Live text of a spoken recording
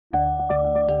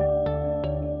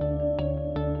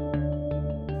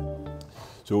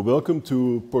So welcome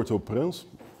to Port-au-Prince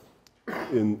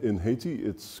in Haiti.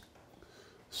 It's a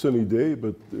sunny day,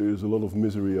 but there is a lot of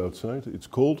misery outside. It's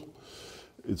cold.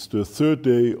 It's the third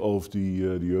day of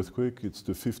the earthquake. It's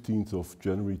the 15th of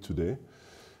January today.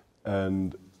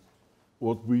 And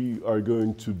what we are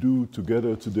going to do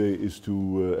together today is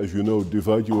to, as you know,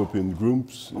 divide you up in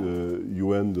groups,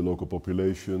 UN, the local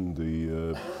population,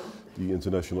 the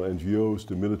international NGOs,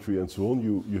 the military and so on.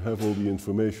 You have all the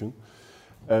information.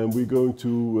 And we're going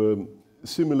to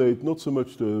simulate not so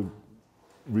much the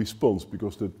response,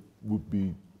 because that would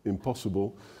be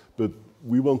impossible, but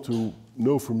we want to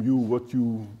know from you what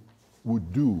you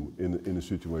would do in a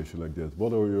situation like that.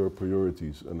 What are your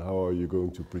priorities and how are you going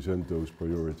to present those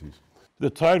priorities? The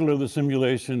title of the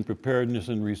simulation, Preparedness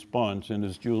and Response, and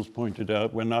as Jules pointed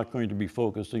out, we're not going to be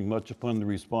focusing much upon the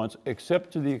response,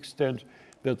 except to the extent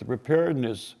that the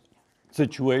preparedness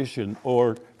situation,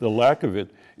 or the lack of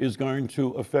it, is going to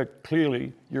affect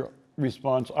clearly your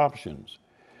response options.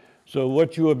 So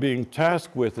what you are being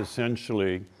tasked with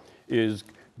essentially is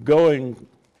going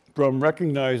from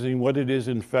recognizing what it is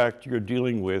in fact you're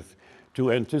dealing with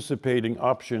to anticipating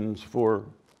options for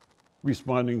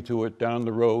responding to it down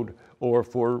the road, or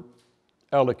for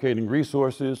allocating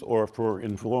resources, or for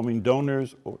informing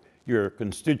donors, or your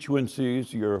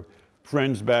constituencies, your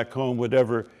friends back home,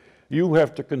 whatever. You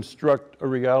have to construct a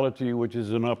reality which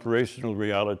is an operational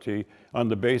reality on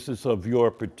the basis of your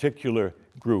particular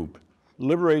group.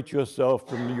 Liberate yourself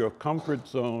from your comfort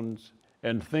zones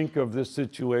and think of this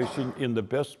situation in the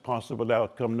best possible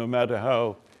outcome, no matter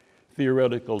how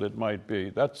theoretical it might be.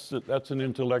 That's an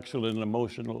intellectual and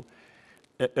emotional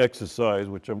exercise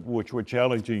which we're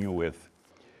challenging you with.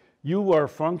 You are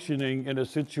functioning in a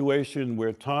situation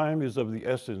where time is of the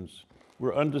essence,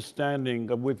 where understanding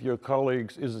with your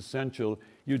colleagues is essential.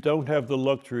 You don't have the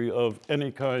luxury of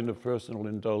any kind of personal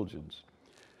indulgence.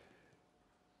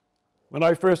 When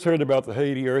I first heard about the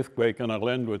Haiti earthquake, and I'll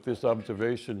end with this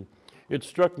observation, it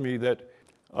struck me that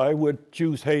I would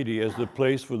choose Haiti as the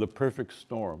place for the perfect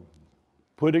storm.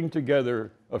 Putting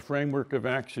together a framework of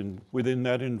action within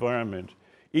that environment,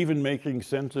 even making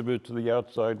sense of it to the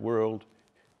outside world,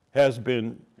 has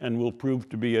been and will prove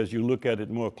to be, as you look at it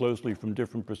more closely from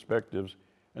different perspectives,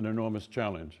 an enormous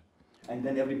challenge. And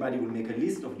then everybody will make a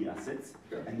list of the assets,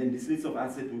 and then this list of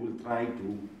assets we will try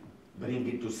to bring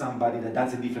it to somebody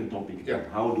that's a different topic. Yeah.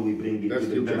 How do we bring it to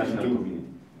the international community?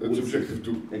 That's objective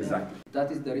two. Exactly.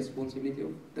 That is the responsibility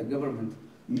of the government,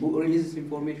 who releases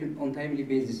information on timely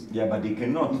basis. Yeah, but they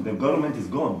cannot. The government is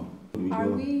gone. Are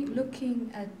we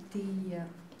looking at the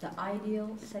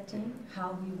ideal setting,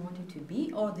 how we want it to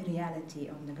be, or the reality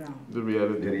on the ground? The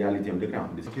reality. The reality on the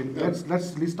ground. Okay,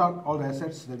 let's list out all the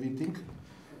assets that we think.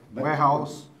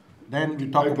 Warehouse, then we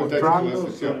talk about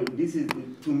trucks. So this is,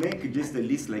 to make just a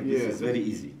list like this is very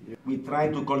easy. Yeah. We try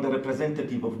to call the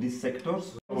representative of these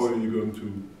sectors. How are you going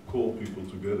to call people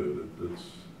together?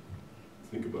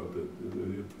 Think about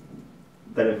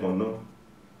that. Telephone, no?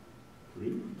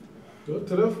 Really? No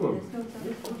telephone.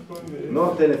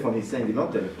 No telephone, he's saying,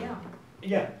 not telephone. Yeah.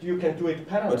 Yeah, you can do it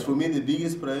parallel. But for me, the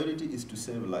biggest priority is to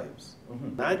save lives.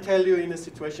 I tell you, in a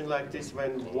situation like this,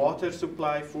 when water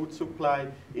supply, food supply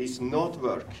is not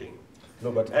working,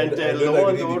 No, but and the law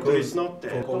and order is not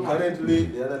there. Concurrently,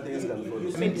 the other things can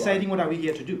follow. I mean, deciding what are we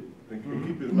here to do.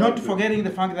 Not forgetting the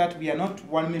fact that we are not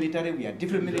one military, we are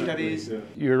different militaries.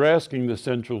 You're asking the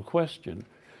central question.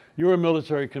 You're a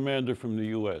military commander from the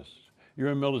US.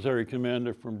 You're a military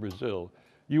commander from Brazil.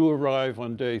 You arrive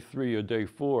on day 3 or day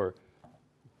 4.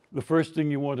 The first thing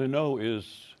you want to know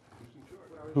is,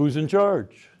 who's in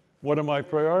charge? What are my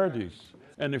priorities?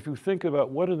 And if you think about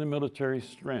what are the military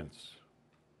strengths,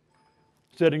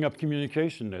 setting up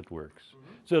communication networks,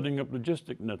 setting up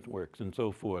logistic networks, and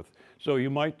so forth. So you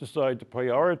might decide to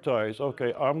prioritize,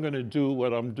 okay, I'm going to do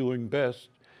what I'm doing best,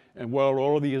 and while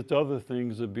all of these other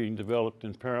things are being developed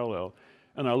in parallel.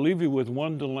 And I'll leave you with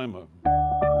one dilemma.